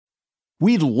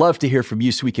We'd love to hear from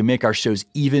you so we can make our shows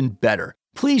even better.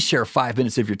 Please share 5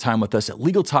 minutes of your time with us at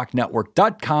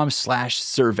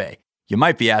LegalTalkNetwork.com/survey. You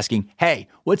might be asking, hey,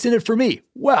 what's in it for me?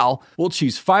 Well, we'll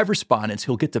choose 5 respondents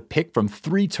who'll get to pick from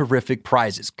 3 terrific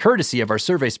prizes, courtesy of our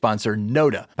survey sponsor,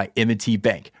 Noda by M&T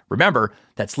Bank. Remember,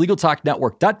 that's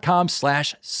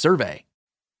LegalTalkNetwork.com/survey.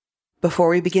 Before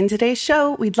we begin today's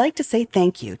show, we'd like to say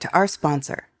thank you to our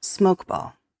sponsor,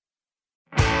 Smokeball.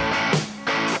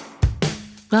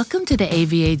 Welcome to the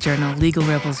ABA Journal Legal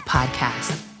Rebels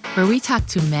podcast, where we talk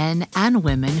to men and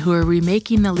women who are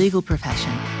remaking the legal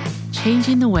profession,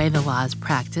 changing the way the law is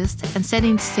practiced, and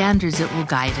setting standards that will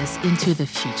guide us into the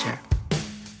future.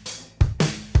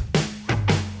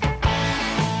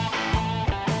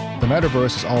 The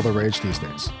metaverse is all the rage these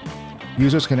days.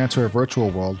 Users can enter a virtual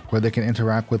world where they can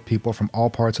interact with people from all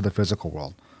parts of the physical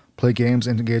world, play games,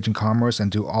 engage in commerce, and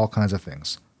do all kinds of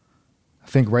things.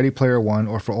 Think Ready Player One,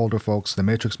 or for older folks, the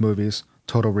Matrix movies,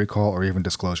 Total Recall, or even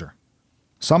Disclosure.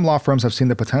 Some law firms have seen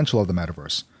the potential of the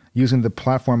metaverse, using the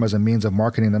platform as a means of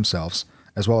marketing themselves,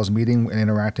 as well as meeting and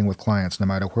interacting with clients no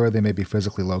matter where they may be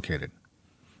physically located.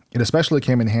 It especially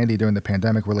came in handy during the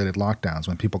pandemic-related lockdowns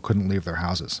when people couldn't leave their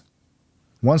houses.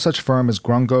 One such firm is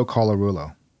Grungo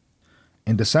Colarulo.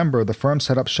 In December, the firm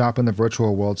set up shop in the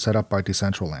virtual world set up by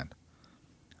Decentraland.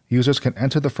 Users can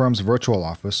enter the firm's virtual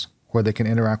office, where they can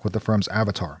interact with the firm's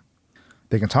avatar.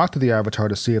 They can talk to the avatar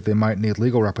to see if they might need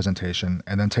legal representation,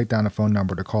 and then take down a phone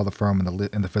number to call the firm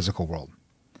in the physical world.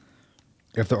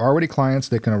 If they're already clients,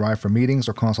 they can arrive for meetings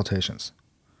or consultations.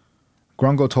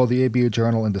 Grungo told the ABA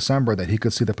Journal in December that he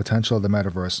could see the potential of the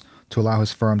metaverse to allow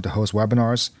his firm to host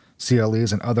webinars,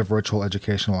 CLEs, and other virtual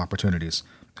educational opportunities,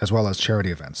 as well as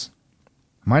charity events.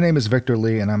 My name is Victor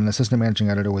Lee, and I'm an assistant managing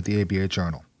editor with the ABA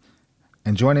Journal.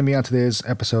 And joining me on today's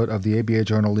episode of the ABA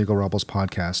Journal Legal Rebels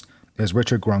podcast is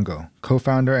Richard Grungo,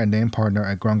 co-founder and named partner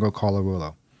at Grungo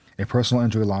Colarulo, a personal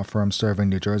injury law firm serving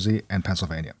New Jersey and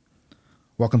Pennsylvania.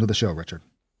 Welcome to the show, Richard.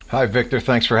 Hi, Victor.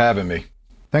 Thanks for having me.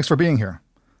 Thanks for being here.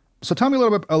 So tell me a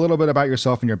little bit about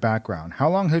yourself and your background. How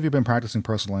long have you been practicing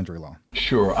personal injury law?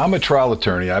 Sure. I'm a trial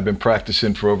attorney. I've been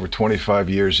practicing for over 25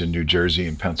 years in New Jersey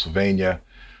and Pennsylvania.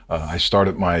 I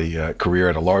started my career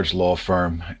at a large law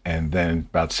firm, and then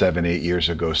about 7-8 years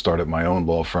ago started my own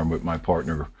law firm with my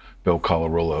partner, Bill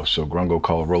Colarulo. So Grungo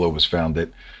Colarulo was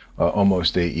founded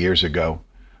almost 8 years ago.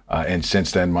 And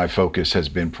since then, my focus has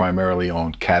been primarily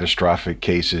on catastrophic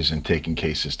cases and taking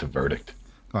cases to verdict.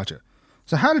 Gotcha.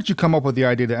 So how did you come up with the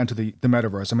idea to enter the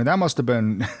metaverse? I mean, that must have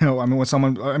been,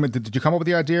 did you come up with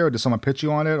the idea, or did someone pitch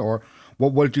you on it? Or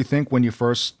what did you think when you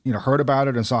first, heard about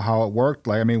it and saw how it worked?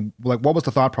 What was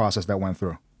the thought process that went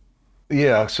through?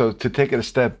 Yeah, so to take it a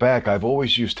step back, I've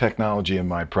always used technology in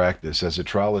my practice. As a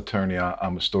trial attorney,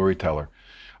 I'm a storyteller.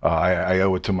 I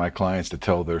owe it to my clients to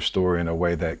tell their story in a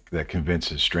way that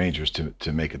convinces strangers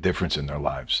to make a difference in their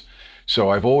lives.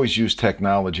 So I've always used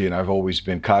technology, and I've always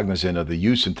been cognizant of the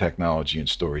use of technology in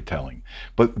storytelling.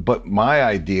 But my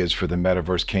ideas for the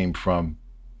metaverse came from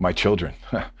my children,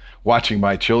 watching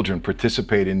my children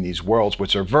participate in these worlds,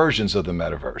 which are versions of the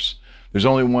metaverse. There's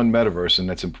only one metaverse, and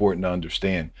that's important to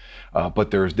understand.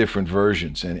 But there's different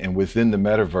versions. And within the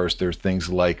metaverse, there's things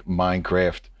like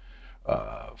Minecraft,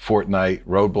 Fortnite,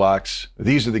 Roblox.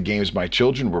 These are the games my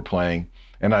children were playing.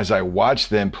 And as I watched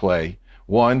them play,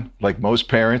 one, like most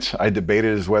parents, I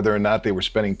debated as whether or not they were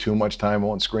spending too much time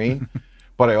on screen.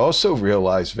 But I also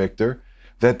realized, Victor,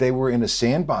 that they were in a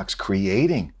sandbox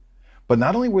creating. But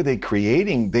not only were they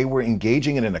creating, they were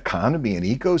engaging in an economy, an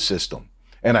ecosystem.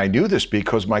 And I knew this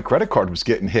because my credit card was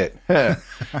getting hit.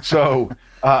 So,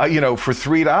 for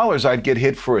 $3, I'd get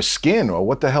hit for a skin. Well,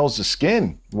 what the hell's a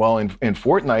skin? Well, in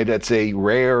Fortnite, that's a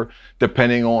rare,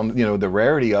 depending on, the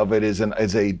rarity of it, is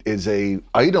a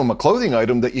item, a clothing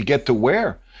item that you get to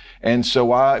wear. And so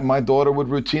my daughter would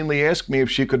routinely ask me if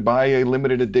she could buy a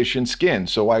limited edition skin.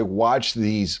 So I watched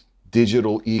these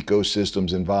digital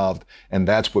ecosystems involved, and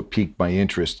that's what piqued my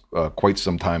interest quite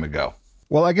some time ago.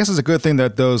 Well, I guess it's a good thing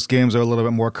that those games are a little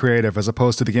bit more creative as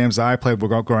opposed to the games that I played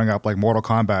growing up, like Mortal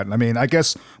Kombat. I mean, I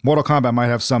guess Mortal Kombat might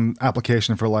have some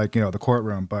application for the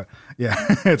courtroom, but yeah,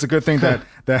 it's a good thing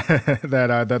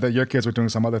that your kids were doing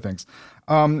some other things.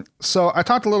 So I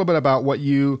talked a little bit about what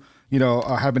you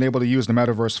have been able to use the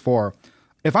metaverse for.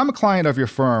 If I'm a client of your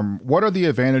firm, what are the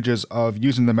advantages of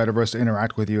using the metaverse to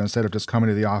interact with you instead of just coming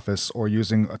to the office or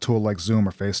using a tool like Zoom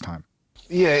or FaceTime?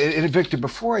 Yeah, and Victor,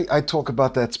 before I talk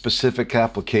about that specific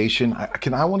application,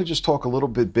 I want to just talk a little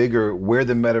bit bigger where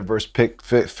the metaverse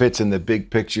fits in the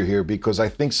big picture here, because I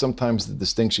think sometimes the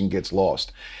distinction gets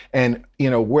lost. And,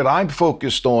 what I'm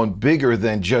focused on bigger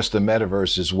than just the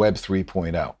metaverse is Web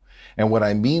 3.0. And what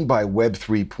I mean by Web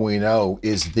 3.0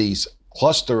 is these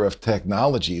cluster of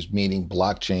technologies, meaning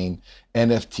blockchain,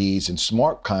 NFTs, and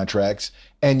smart contracts,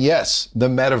 and yes, the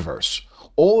metaverse.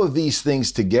 All of these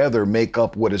things together make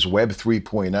up what is Web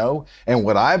 3.0, and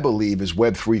what I believe is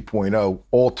Web 3.0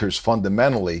 alters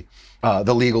fundamentally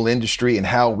the legal industry and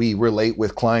how we relate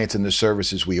with clients and the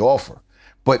services we offer.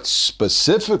 But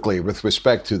specifically with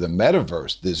respect to the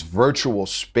metaverse, this virtual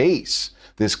space,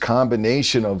 this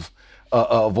combination of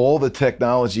all the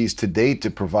technologies to date to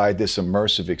provide this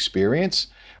immersive experience,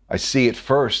 I see it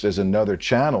first as another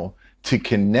channel to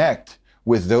connect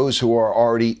with those who are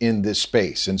already in this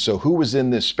space. And so who was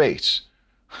in this space?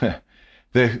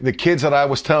 The kids that I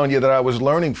was telling you that I was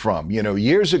learning from,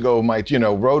 years ago,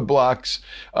 Roblox,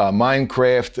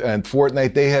 Minecraft, and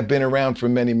Fortnite, they have been around for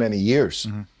many, many years.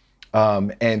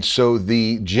 Mm-hmm. And so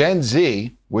the Gen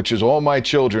Z, which is all my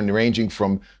children ranging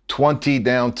from 20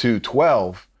 down to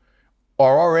 12,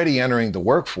 are already entering the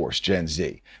workforce, Gen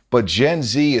Z. But Gen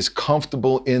Z is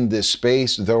comfortable in this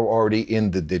space. They're already in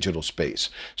the digital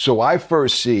space. So I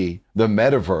first see the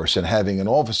metaverse and having an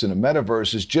office in the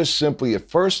metaverse is just simply at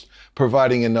first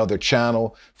providing another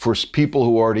channel for people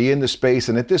who are already in the space.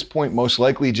 And at this point, most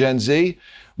likely Gen Z.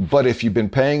 But if you've been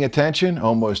paying attention,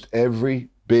 almost every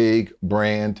big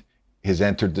brand has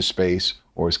entered the space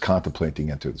or is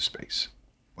contemplating enter the space.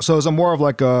 So is it more of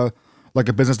like a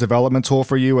business development tool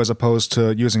for you as opposed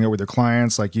to using it with your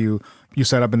clients? Like you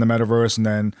set up in the metaverse, and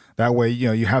then that way,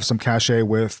 you have some cachet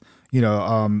with,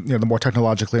 the more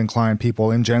technologically inclined people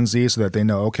in Gen Z, so that they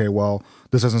know, okay, well,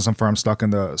 this isn't some firm stuck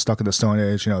in the Stone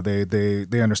Age.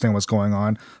 They understand what's going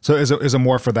on. So is it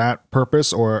more for that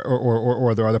purpose, or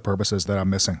are there other purposes that I'm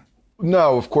missing?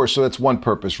 No, of course. So that's one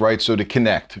purpose, right? So to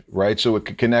connect, right? So it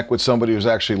could connect with somebody who's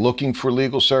actually looking for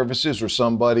legal services or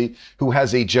somebody who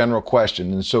has a general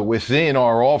question. And so within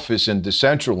our office in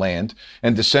Decentraland,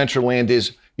 and Decentraland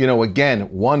is, again,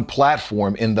 one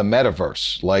platform in the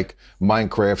metaverse, like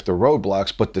Minecraft or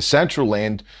Roblox, but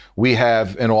Decentraland, we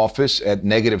have an office at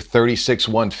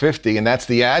 -36150, and that's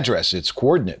the address, it's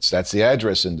coordinates. That's the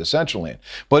address in Decentraland.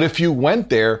 But if you went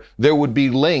there would be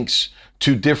links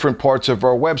to different parts of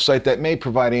our website that may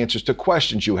provide answers to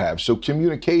questions you have. So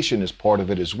communication is part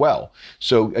of it as well.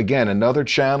 So again, another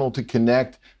channel to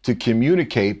connect, to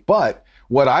communicate. But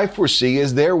what I foresee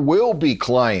is there will be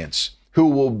clients who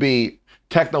will be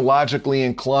technologically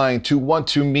inclined to want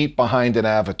to meet behind an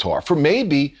avatar for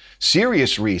maybe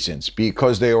serious reasons,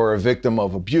 because they are a victim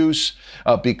of abuse,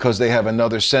 because they have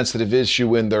another sensitive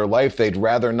issue in their life they'd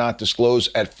rather not disclose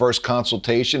at first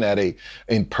consultation at a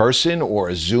in-person or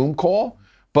a Zoom call,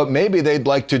 but maybe they'd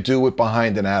like to do it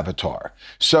behind an avatar.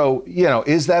 So,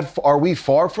 are we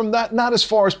far from that? Not as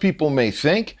far as people may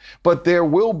think, but there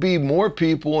will be more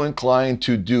people inclined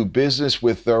to do business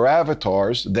with their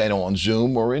avatars than on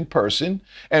Zoom or in person,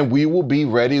 and we will be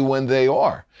ready when they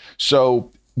are.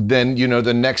 So then,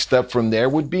 the next step from there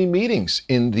would be meetings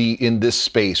in this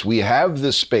space. We have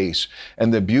this space,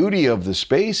 and the beauty of the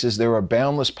space is there are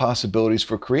boundless possibilities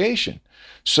for creation.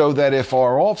 So that if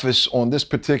our office on this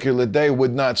particular day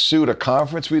would not suit a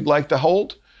conference we'd like to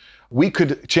hold, we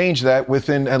could change that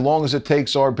within, as long as it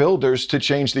takes our builders to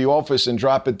change the office and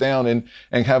drop it down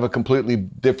and have a completely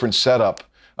different setup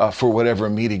for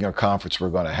whatever meeting or conference we're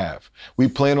going to have. We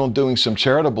plan on doing some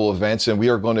charitable events, and we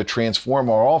are going to transform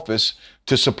our office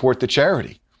to support the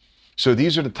charity. So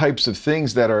these are the types of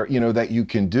things that are, that you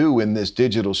can do in this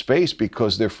digital space,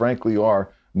 because there frankly are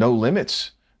no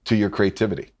limits to your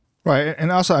creativity. Right.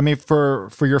 And also,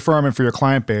 for your firm and for your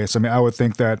client base, I would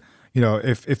think that,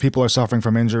 if people are suffering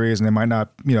from injuries and they might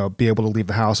not, be able to leave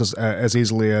the house as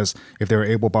easily as if they were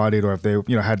able-bodied or if they,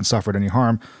 hadn't suffered any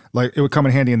harm, like it would come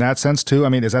in handy in that sense too.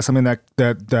 Is that something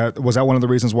that was that one of the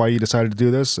reasons why you decided to do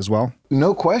this as well?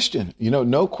 No question.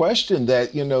 No question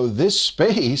that, this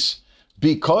space,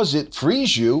 because it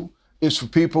frees you, is for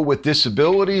people with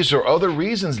disabilities or other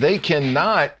reasons they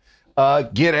cannot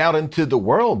get out into the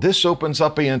world. This opens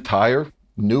up an entire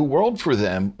new world for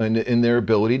them in their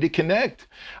ability to connect.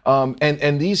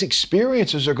 And these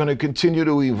experiences are going to continue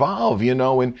to evolve,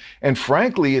 and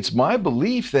frankly, it's my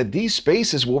belief that these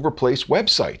spaces will replace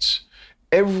websites.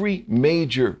 Every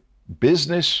major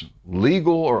business,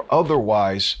 legal or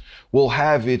otherwise, will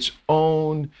have its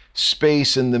own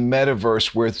space in the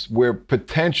metaverse where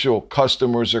potential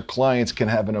customers or clients can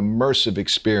have an immersive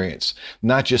experience,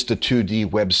 not just a 2D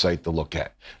website to look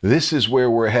at. This is where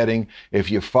we're heading. If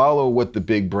you follow what the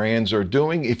big brands are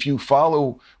doing, if you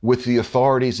follow what the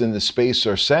authorities in the space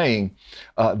are saying,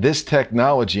 this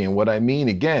technology, and what I mean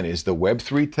again is the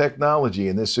Web3 technology,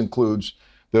 and this includes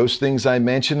those things I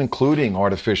mentioned, including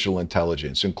artificial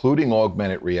intelligence, including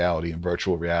augmented reality and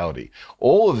virtual reality,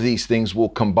 all of these things will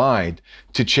combine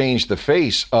to change the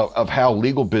face of how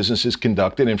legal business is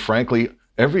conducted, and frankly,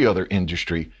 every other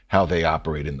industry, how they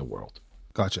operate in the world.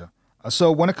 Gotcha.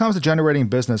 So when it comes to generating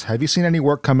business, have you seen any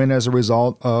work come in as a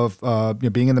result of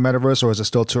being in the metaverse, or is it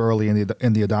still too early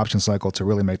in the adoption cycle to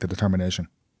really make the determination?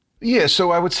 Yeah, so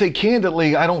I would say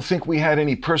candidly, I don't think we had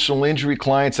any personal injury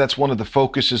clients. That's one of the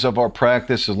focuses of our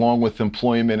practice, along with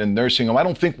employment and nursing home. I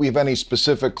don't think we have any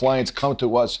specific clients come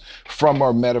to us from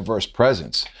our metaverse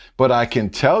presence. But I can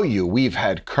tell you, we've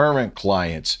had current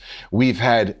clients, we've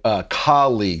had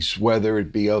colleagues, whether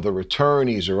it be other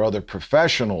attorneys or other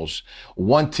professionals,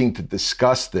 wanting to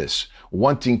discuss this,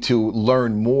 wanting to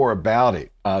learn more about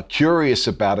it, curious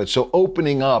about it. So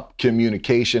opening up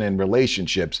communication and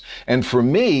relationships, and for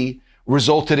me,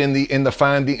 resulted in the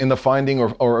finding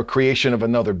or creation of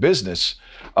another business,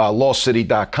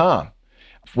 lawcity.com.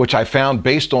 Which I found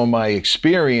based on my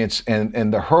experience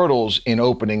and the hurdles in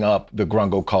opening up the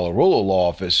Grungo Colarulo law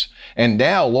office. And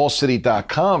now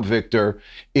lawcity.com, Victor,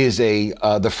 is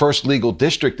the first legal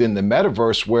district in the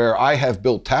metaverse where I have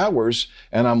built towers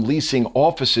and I'm leasing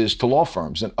offices to law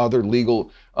firms and other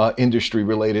legal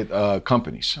industry-related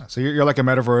companies. So you're like a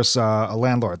metaverse a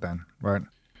landlord then, right?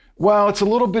 Well, it's a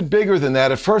little bit bigger than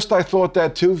that. At first, I thought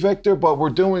that too, Victor, but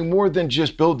we're doing more than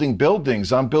just building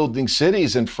buildings. I'm building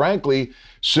cities and, frankly,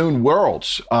 soon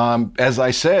worlds. As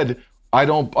I said, I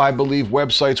believe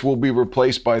websites will be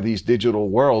replaced by these digital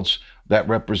worlds that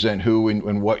represent who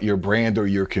and what your brand or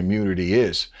your community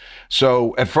is.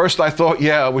 So at first I thought,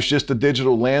 I was just a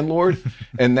digital landlord,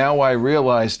 and now I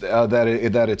realized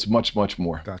that it's much, much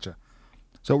more. Gotcha.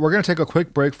 So we're going to take a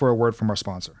quick break for a word from our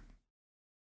sponsor.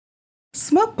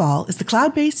 Smokeball is the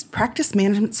cloud-based practice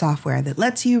management software that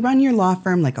lets you run your law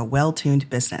firm like a well-tuned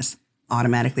business,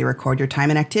 automatically record your time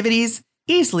and activities,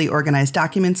 easily organize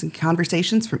documents and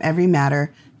conversations from every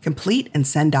matter, complete and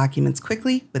send documents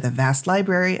quickly with a vast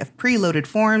library of preloaded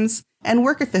forms, and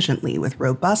work efficiently with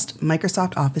robust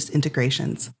Microsoft Office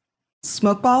integrations.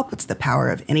 Smokeball puts the power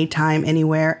of anytime,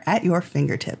 anywhere at your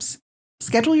fingertips.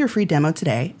 Schedule your free demo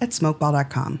today at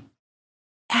smokeball.com.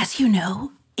 As you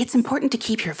know, it's important to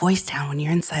keep your voice down when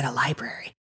you're inside a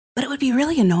library, but it would be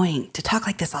really annoying to talk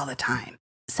like this all the time.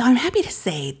 So I'm happy to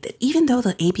say that even though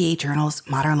the ABA Journal's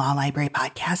Modern Law Library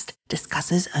podcast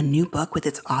discusses a new book with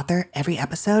its author every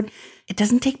episode, it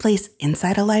doesn't take place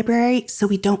inside a library, so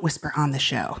we don't whisper on the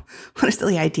show. What a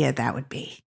silly idea that would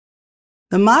be.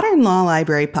 The Modern Law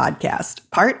Library podcast,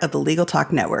 part of the Legal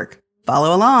Talk Network.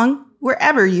 Follow along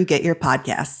wherever you get your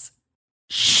podcasts.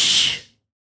 Shh.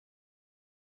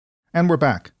 And we're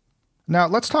back. Now,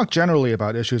 let's talk generally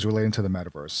about issues relating to the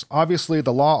metaverse. Obviously,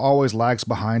 the law always lags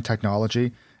behind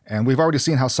technology, and we've already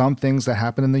seen how some things that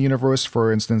happen in the universe,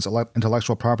 for instance,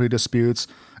 intellectual property disputes,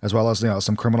 as well as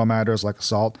some criminal matters like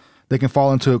assault, they can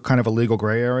fall into kind of a legal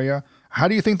gray area. How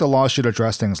do you think the law should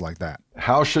address things like that?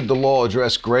 How should the law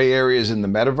address gray areas in the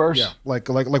metaverse? Yeah, like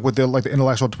with the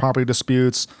intellectual property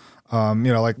disputes.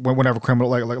 Like whenever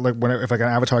criminal, if an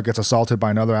avatar gets assaulted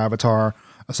by another avatar,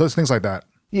 so it's things like that.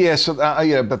 Yeah, so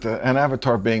but an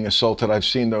avatar being assaulted, I've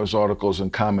seen those articles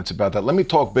and comments about that. Let me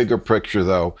talk bigger picture,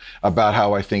 though, about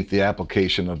how I think the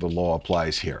application of the law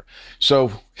applies here. So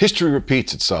history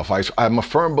repeats itself. I'm a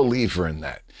firm believer in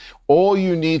that. All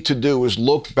you need to do is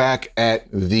look back at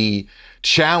the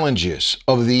challenges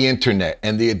of the internet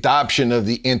and the adoption of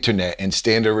the internet and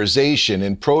standardization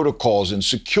and protocols and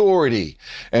security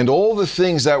and all the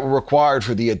things that were required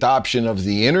for the adoption of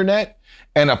the internet,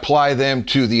 and apply them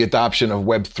to the adoption of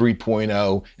Web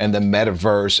 3.0 and the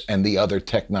metaverse and the other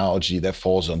technology that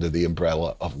falls under the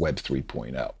umbrella of Web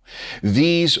 3.0.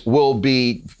 These will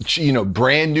be,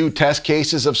 brand new test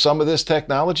cases of some of this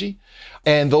technology,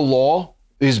 and the law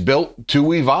is built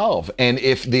to evolve. And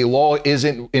if the law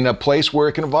isn't in a place where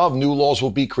it can evolve, new laws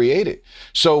will be created.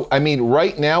 So,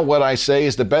 right now, what I say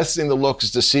is the best thing to look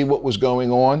is to see what was going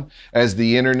on as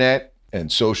the internet and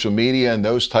social media and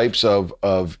those types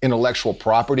of intellectual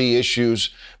property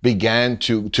issues began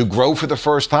to grow for the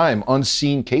first time,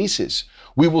 unseen cases.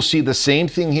 We will see the same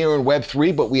thing here in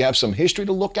Web3, but we have some history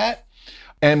to look at.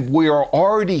 And we are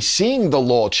already seeing the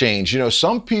law change.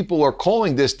 Some people are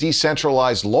calling this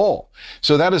decentralized law.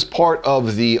 So that is part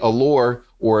of the allure,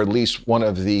 or at least one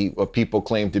of the what people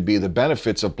claim to be the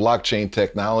benefits of blockchain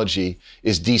technology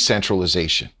is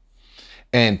decentralization.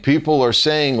 And people are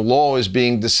saying law is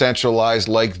being decentralized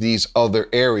like these other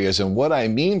areas. And what I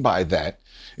mean by that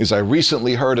is I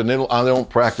recently heard I don't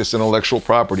practice intellectual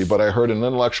property, but I heard an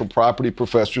intellectual property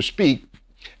professor speak,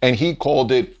 and he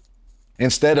called it,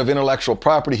 instead of intellectual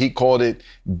property, he called it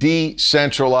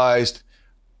decentralized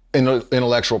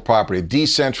intellectual property,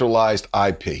 decentralized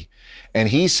IP. And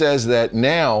he says that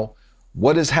now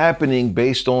what is happening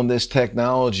based on this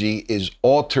technology is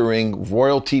altering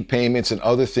royalty payments and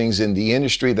other things in the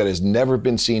industry that has never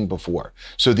been seen before.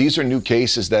 So these are new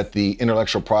cases that the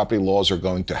intellectual property laws are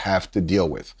going to have to deal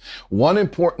with. One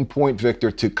important point,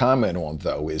 Victor, to comment on,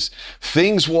 though, is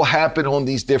things will happen on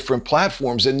these different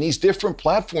platforms. And these different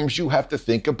platforms you have to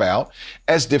think about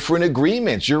as different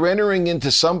agreements. You're entering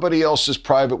into somebody else's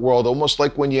private world, almost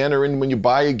like when you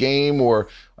buy a game, or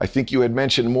I think you had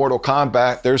mentioned Mortal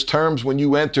Kombat. There's terms when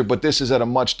you enter, but this is at a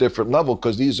much different level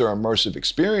because these are immersive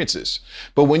experiences.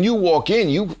 But when you walk in,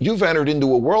 you've entered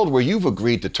into a world where you've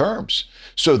agreed to terms.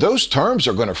 So those terms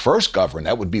are going to first govern.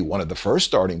 That would be one of the first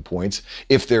starting points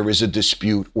if there is a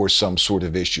dispute or some sort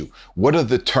of issue. What are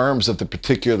the terms of the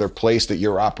particular place that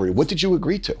you're operating? What did you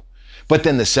agree to? But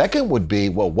then the second would be,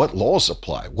 well, what laws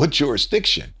apply? What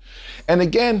jurisdiction? And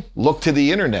again, look to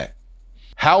the internet.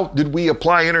 How did we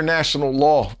apply international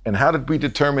law, and how did we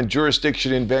determine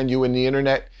jurisdiction and venue in the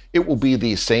internet? It will be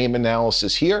the same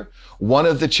analysis here. One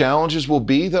of the challenges will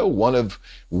be, though, one of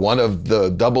the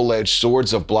double-edged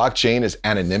swords of blockchain is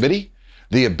anonymity,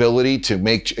 the ability to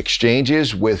make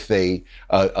exchanges with a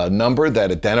number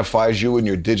that identifies you in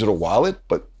your digital wallet,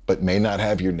 but may not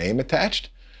have your name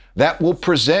attached. That will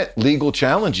present legal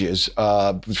challenges,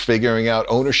 figuring out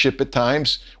ownership at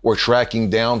times or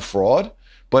tracking down fraud.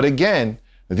 But again,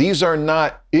 these are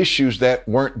not issues that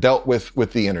weren't dealt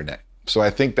with the internet. So I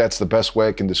think that's the best way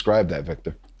I can describe that,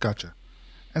 Victor. Gotcha.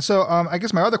 And so I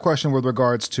guess my other question with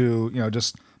regards to, the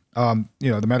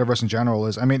metaverse in general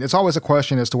is, it's always a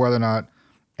question as to whether or not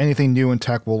anything new in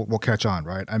tech will catch on,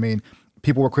 right?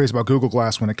 People were crazy about Google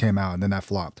Glass when it came out, and then that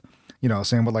flopped.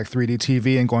 Same with like 3D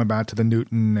TV and going back to the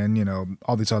Newton and,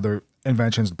 all these other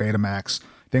inventions, Betamax,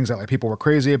 things that like people were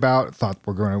crazy about, thought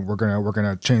we're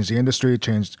gonna change the industry,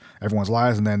 change everyone's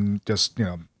lives, and then just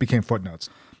became footnotes.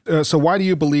 So why do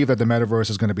you believe that the metaverse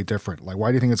is going to be different? Like, why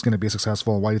do you think it's going to be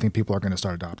successful? Why do you think people are going to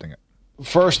start adopting it?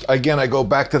 First, again, I go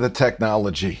back to the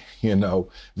technology.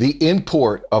 The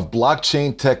import of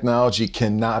blockchain technology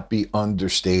cannot be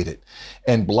understated.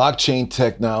 And blockchain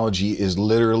technology is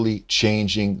literally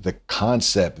changing the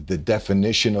concept, the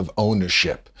definition of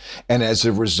ownership. And as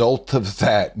a result of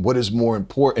that, what is more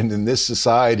important in this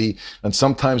society, and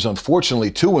sometimes unfortunately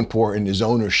too important, is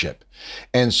ownership.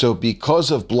 And so because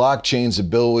of blockchain's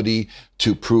ability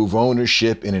to prove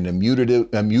ownership in an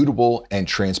immutable and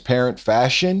transparent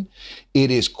fashion,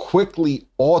 it is quickly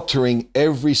altering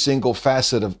every single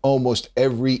facet of almost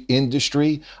every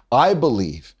industry. I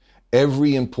believe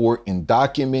every important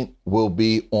document will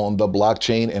be on the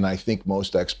blockchain, and I think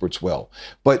most experts will.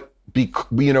 But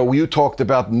you talked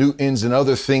about Newtons and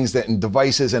other things that in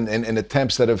devices and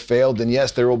attempts that have failed, and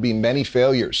yes, there will be many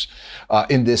failures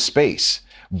in this space.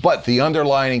 But the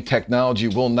underlying technology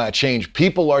will not change.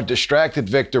 People are distracted,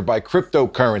 Victor, by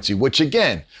cryptocurrency, which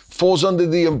again falls under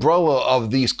the umbrella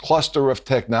of these cluster of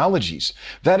technologies.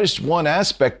 That is one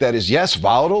aspect that is, yes,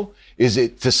 volatile. Is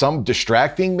it to some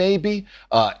distracting maybe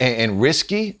and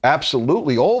risky?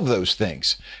 Absolutely, all of those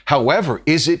things. However,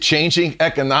 is it changing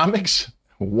economics?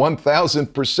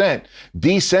 1,000%.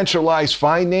 Decentralized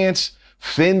finance,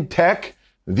 fintech,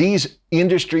 these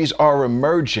industries are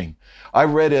emerging. I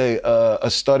read a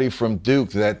study from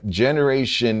Duke that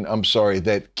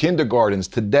kindergartens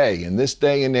today, in this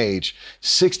day and age,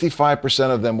 65%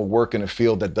 of them will work in a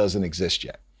field that doesn't exist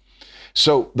yet.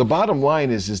 So the bottom line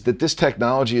is that this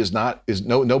technology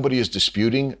nobody is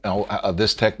disputing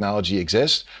this technology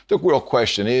exists. The real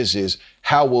question is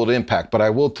how will it impact? But I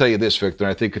will tell you this, Victor,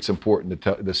 and I think it's important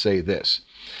to say this.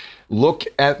 Look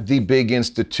at the big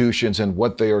institutions and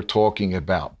what they are talking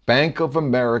about. Bank of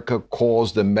America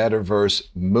calls the metaverse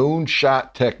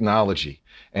moonshot technology.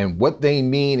 And what they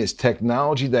mean is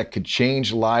technology that could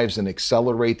change lives and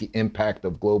accelerate the impact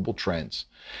of global trends.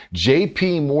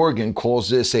 JP Morgan calls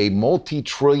this a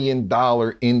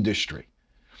multi-trillion-dollar industry.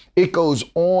 It goes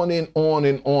on and on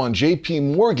and on.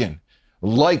 JP Morgan,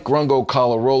 like Grungo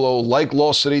Colorolo, like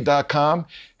LawCity.com,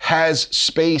 has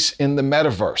space in the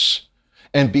metaverse.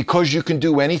 And because you can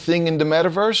do anything in the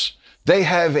metaverse, they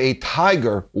have a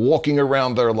tiger walking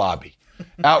around their lobby.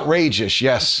 Outrageous,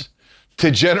 yes.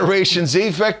 To Generation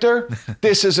Z, Victor,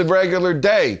 this is a regular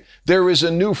day. There is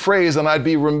a new phrase, and I'd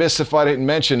be remiss if I didn't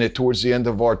mention it towards the end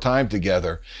of our time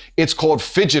together. It's called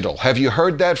phygital. Have you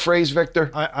heard that phrase,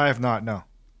 Victor? I have not, no.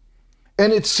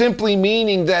 And it's simply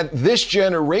meaning that this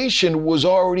generation was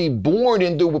already born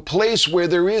into a place where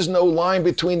there is no line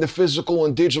between the physical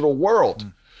and digital world.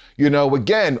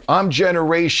 Again, I'm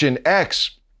Generation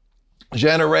X.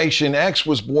 Generation X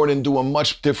was born into a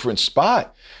much different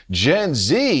spot. Gen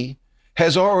Z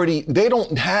they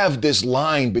don't have this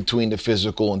line between the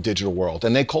physical and digital world,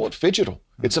 and they call it phygital.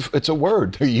 It's a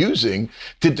word they're using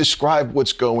to describe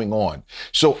what's going on.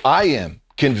 So I am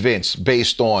convinced,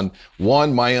 based on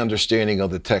one, my understanding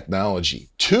of the technology,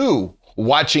 two,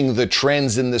 watching the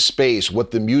trends in the space,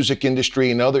 what the music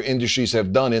industry and other industries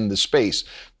have done in the space,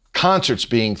 concerts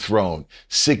being thrown,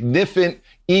 significant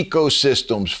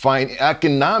ecosystems,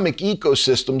 economic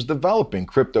ecosystems developing,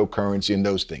 cryptocurrency and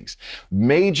those things.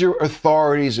 Major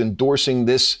authorities endorsing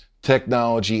this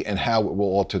technology and how it will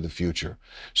alter the future.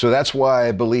 So that's why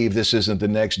I believe this isn't the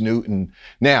next Newton.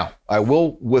 Now, I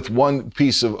will, with one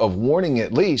piece of warning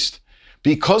at least,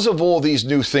 because of all these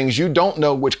new things, you don't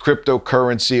know which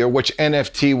cryptocurrency or which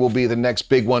NFT will be the next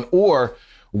big one, or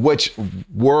which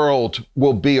world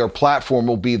will be or platform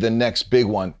will be the next big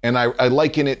one. And I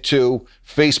liken it to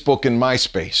Facebook and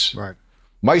MySpace. Right.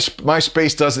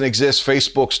 MySpace doesn't exist,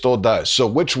 Facebook still does. So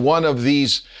which one of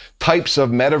these types of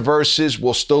metaverses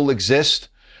will still exist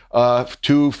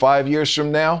 2-5 years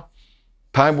from now?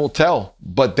 Time will tell,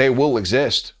 but they will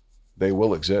exist. They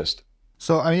will exist.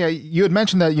 So, I mean, you had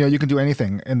mentioned that, you can do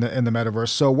anything in the metaverse.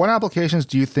 So what applications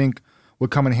do you think would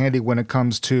come in handy when it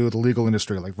comes to the legal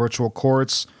industry, like virtual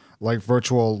courts, like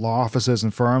virtual law offices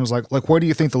and firms? Like where do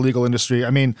you think the legal industry,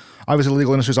 I mean, obviously the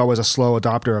legal industry is always a slow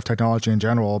adopter of technology in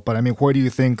general, but I mean, where do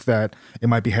you think that it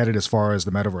might be headed as far as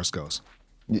the metaverse goes?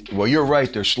 Well, you're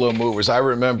right. They're slow movers. I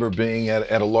remember being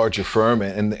at a larger firm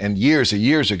and years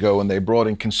ago, and they brought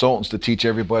in consultants to teach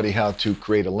everybody how to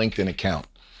create a LinkedIn account.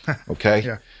 Okay.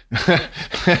 Yeah.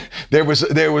 There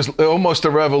was almost a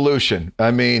revolution.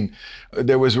 I mean,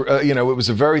 there was, it was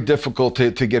very difficult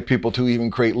to get people to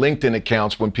even create LinkedIn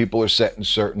accounts when people are set in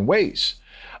certain ways.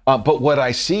 But what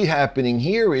I see happening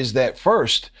here is that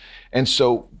first,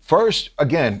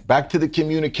 again, back to the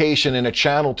communication and a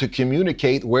channel to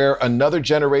communicate where another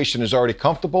generation is already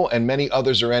comfortable and many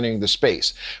others are entering the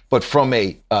space. But from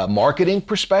a marketing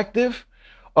perspective,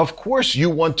 of course, you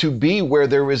want to be where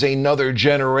there is another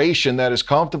generation that is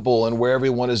comfortable and where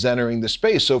everyone is entering the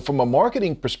space. So from a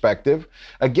marketing perspective,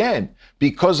 again,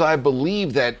 because I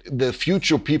believe that the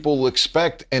future people will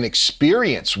expect an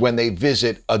experience when they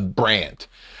visit a brand,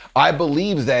 I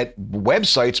believe that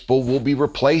websites will be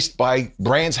replaced by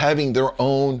brands having their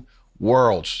own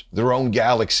worlds, their own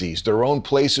galaxies, their own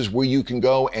places where you can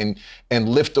go and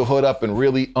lift the hood up and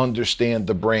really understand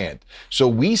the brand. So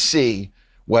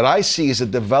what I see is a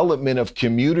development of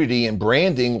community and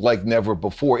branding like never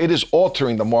before. It is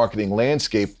altering the marketing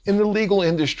landscape in the legal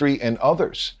industry and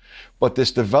others. But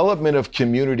this development of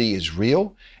community is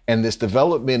real, and this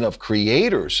development of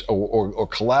creators or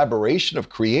collaboration of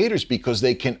creators, because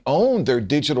they can own their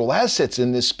digital assets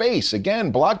in this space.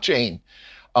 Again, blockchain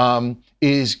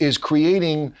is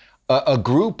creating a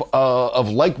group of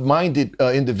like-minded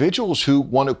individuals who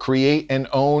want to create and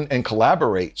own and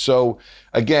collaborate. So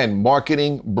again,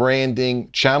 marketing, branding,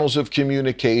 channels of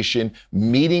communication,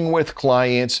 meeting with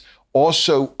clients,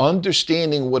 also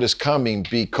understanding what is coming,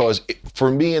 because for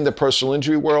me in the personal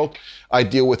injury world, I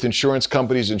deal with insurance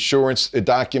companies, insurance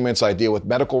documents, I deal with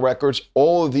medical records.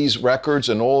 All of these records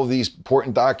and all of these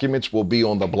important documents will be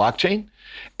on the blockchain.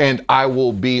 And I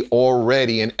will be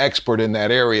already an expert in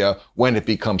that area when it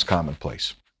becomes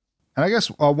commonplace. And I guess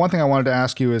one thing I wanted to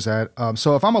ask you is that,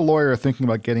 so if I'm a lawyer thinking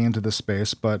about getting into this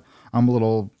space, but I'm a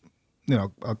little,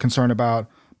 concerned about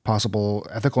possible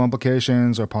ethical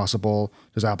implications or possible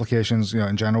just applications,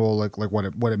 in general, like what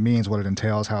it means, what it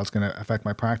entails, how it's going to affect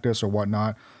my practice or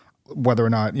whatnot, whether or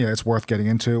not it's worth getting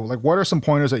into. Like, what are some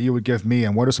pointers that you would give me,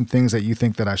 and what are some things that you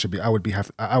think that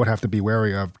I would have to be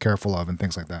wary of, careful of, and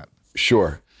things like that?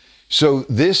 Sure. So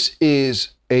this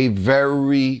is a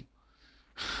very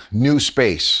new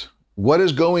space. What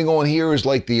is going on here is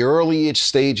like the earliest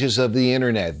stages of the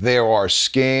internet. There are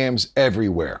scams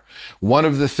everywhere. One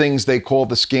of the things they call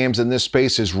the scams in this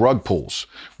space is rug pulls,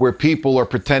 where people are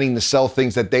pretending to sell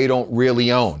things that they don't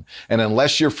really own. And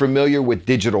unless you're familiar with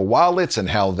digital wallets and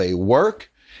how they work,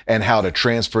 and how to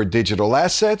transfer digital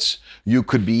assets, you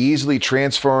could be easily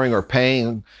transferring or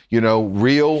paying,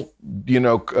 real,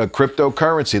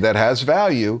 cryptocurrency that has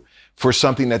value for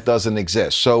something that doesn't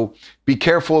exist. So be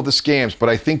careful of the scams. But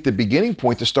I think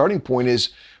the starting point is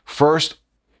first,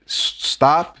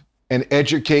 stop and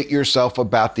educate yourself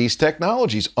about these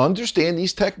technologies. Understand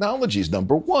these technologies,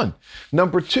 number one.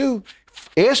 Number two,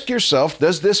 ask yourself,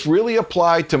 does this really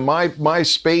apply to my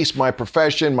space, my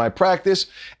profession, my practice?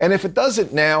 And if it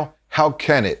doesn't now, how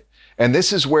can it? And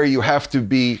this is where you have to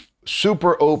be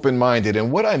super open-minded.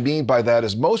 And what I mean by that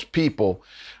is most people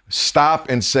stop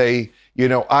and say,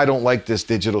 I don't like this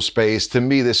digital space. To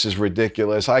me, this is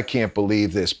ridiculous. I can't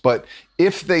believe this. But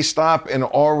if they stop and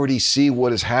already see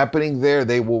what is happening there,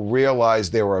 they will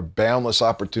realize there are boundless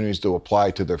opportunities to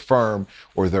apply to their firm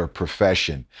or their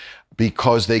profession,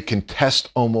 because they can test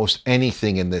almost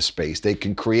anything in this space. They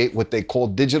can create what they call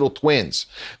digital twins.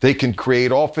 They can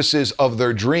create offices of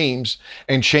their dreams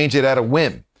and change it at a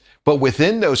whim. But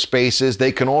within those spaces,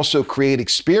 they can also create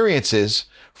experiences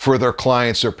for their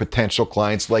clients or potential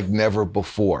clients like never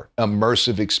before,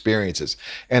 immersive experiences.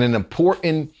 And an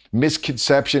important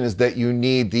misconception is that you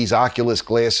need these Oculus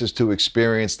glasses to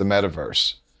experience the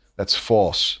metaverse. That's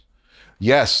false.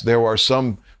 Yes, there are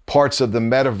some parts of the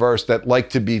metaverse that like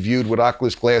to be viewed with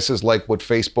Oculus glasses, like what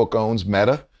Facebook owns,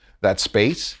 Meta, that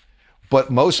space. But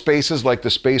most spaces, like the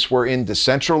space we're in,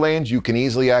 Decentraland, you can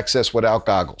easily access without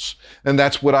goggles. And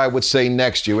that's what I would say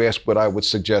next. You ask what I would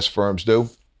suggest firms do,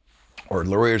 or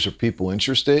lawyers or people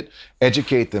interested,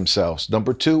 educate themselves.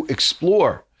 Number two,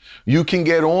 explore. You can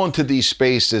get onto these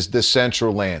spaces,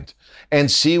 Decentraland,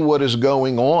 and see what is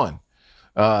going on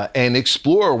and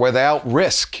explore without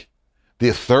risk.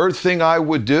 The third thing I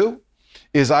would do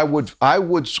is I would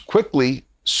quickly,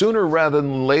 sooner rather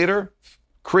than later,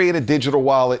 create a digital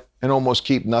wallet and almost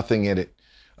keep nothing in it.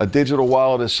 A digital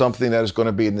wallet is something that is going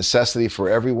to be a necessity for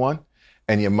everyone,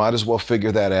 and you might as well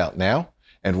figure that out now.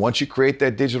 And once you create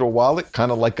that digital wallet,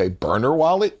 kind of like a burner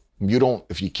wallet,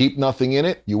 if you keep nothing in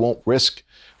it, you won't risk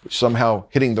somehow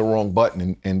hitting the wrong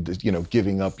button and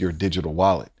giving up your digital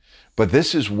wallet. But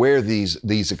this is where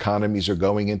these economies are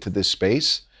going into this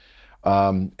space.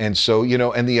 And so,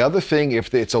 and the other thing,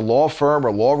 if it's a law firm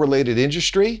or law-related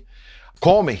industry,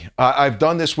 call me. I've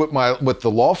done this with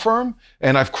the law firm,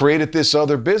 and I've created this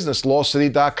other business,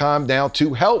 lawcity.com, now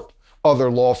to help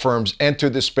other law firms enter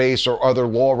the space or other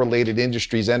law-related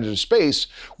industries enter the space,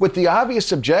 with the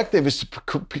obvious objective is to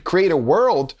create a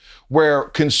world where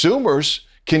consumers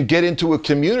can get into a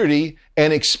community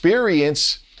and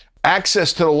experience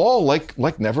access to the law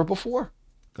like never before.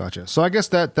 Gotcha. So I guess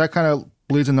that kind of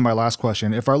leads into my last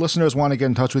question. If our listeners want to get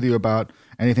in touch with you about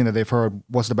anything that they've heard,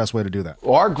 what's the best way to do that?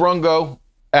 rgrungo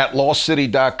at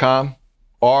lawcity.com.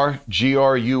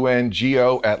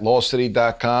 rgrungo at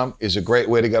lawcity.com is a great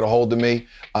way to get a hold of me.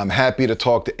 I'm happy to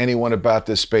talk to anyone about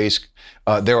this space.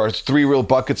 There are three real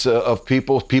buckets of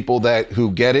people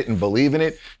who get it and believe in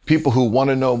it, people who want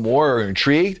to know more or are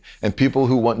intrigued, and people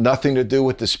who want nothing to do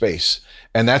with the space.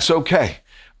 And that's okay.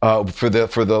 For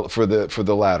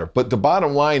the latter. But the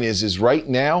bottom line is right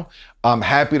now, I'm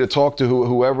happy to talk to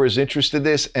whoever is interested in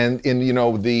this. And in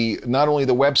not only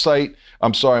the website,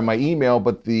 my email,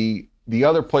 but the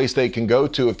other place they can go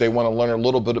to if they want to learn a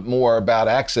little bit more about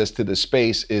access to the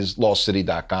space is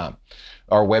lawcity.com.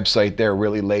 Our website there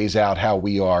really lays out how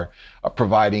we are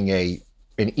providing an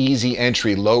easy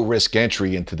entry, low risk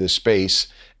entry into this space.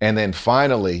 And then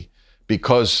finally,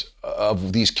 because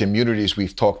of these communities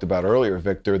we've talked about earlier,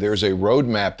 Victor, there's a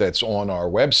roadmap that's on our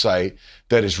website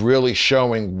that is really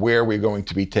showing where we're going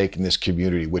to be taking this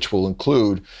community, which will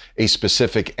include a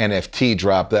specific NFT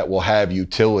drop that will have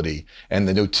utility. And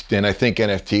I think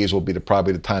NFTs will be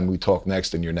probably the time we talk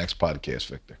next in your next podcast,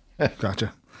 Victor.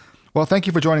 Gotcha. Well, thank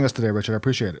you for joining us today, Richard. I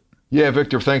appreciate it. Yeah,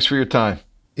 Victor, thanks for your time.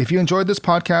 If you enjoyed this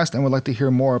podcast and would like to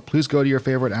hear more, please go to your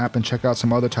favorite app and check out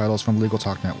some other titles from Legal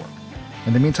Talk Network.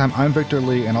 In the meantime, I'm Victor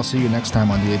Lee, and I'll see you next time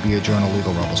on the ABA Journal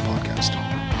Legal Rebels podcast.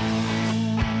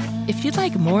 If you'd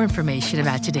like more information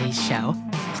about today's show,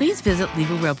 please visit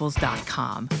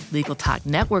legalrebels.com,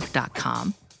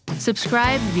 legaltalknetwork.com,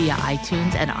 subscribe via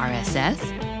iTunes and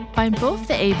RSS, find both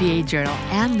the ABA Journal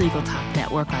and Legal Talk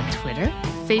Network on Twitter,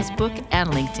 Facebook, and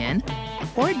LinkedIn,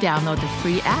 or download the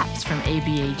free apps from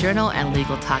ABA Journal and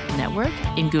Legal Talk Network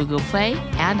in Google Play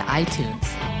and iTunes.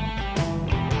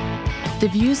 The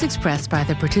views expressed by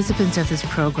the participants of this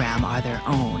program are their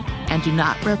own and do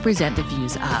not represent the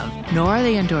views of, nor are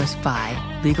they endorsed by,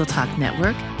 Legal Talk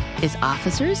Network, its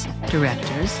officers,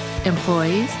 directors,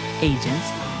 employees,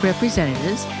 agents,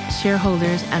 representatives,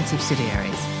 shareholders, and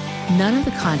subsidiaries. None of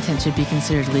the content should be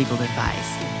considered legal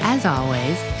advice. As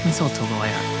always, consult a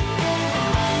lawyer.